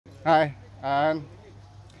Hi.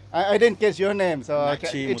 I didn't guess your name, so can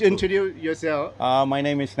you Nachimuthu. introduce yourself? My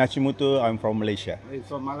name is Nachimuthu. I'm from Malaysia. He's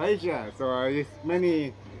from Malaysia, so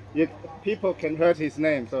many people can heard his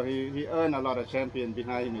name, so he earned a lot of champion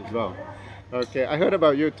behind him as well. Okay, I heard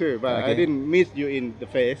about you too, but I Okay. didn't meet you in the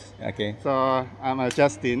face. Okay. So I'm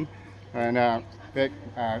Justin, and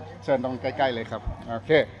เชิญตรงใกล้ๆเลยครับ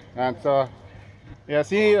Okay, and so yeah,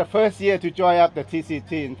 see the first year to join up the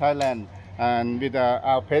TCT in Thailand, and with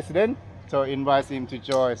our president, so invite him to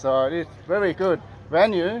join. So it's very good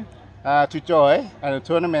venue to join, and the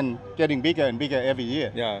tournament getting bigger and bigger every year.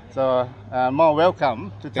 Yeah. So more welcome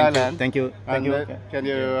to Thailand. Thank you. Thank you. Can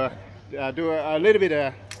you do a little bit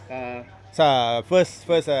So first,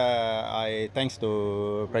 I thanks to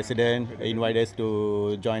President invite us to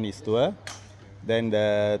join his tour. Then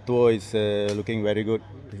the tour is looking very good.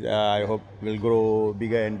 I hope will grow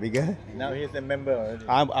bigger and bigger. Now he's a member already.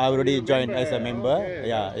 I already joined as a member. Okay.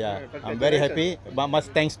 Yeah. I'm very happy. But much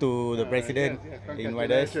thanks to the President invite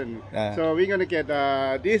us. Congratulations. So we're gonna get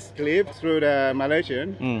this clip through the Malaysian.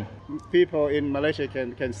 People in Malaysia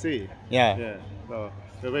can see. Yeah. Yeah. So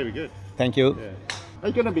they're very good. Thank you. Yeah. Are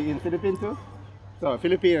you gonna be in Philippines too? So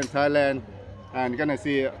Philippines and Thailand, and gonna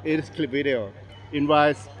see this clip video.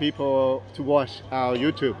 Invite people to watch our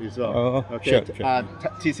YouTube as well. Oh, okay. sure.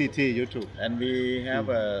 TCT YouTube. And we have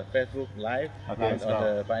a Facebook Live Okay. on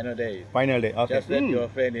the final day. Finally. Okay. Just let your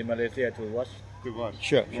friend in Malaysia to watch. To watch.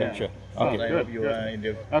 Sure. Yeah. Sure. So Okay. I hope you are in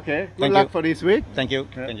the Okay. Good Thank luck you. for this week. Thank you.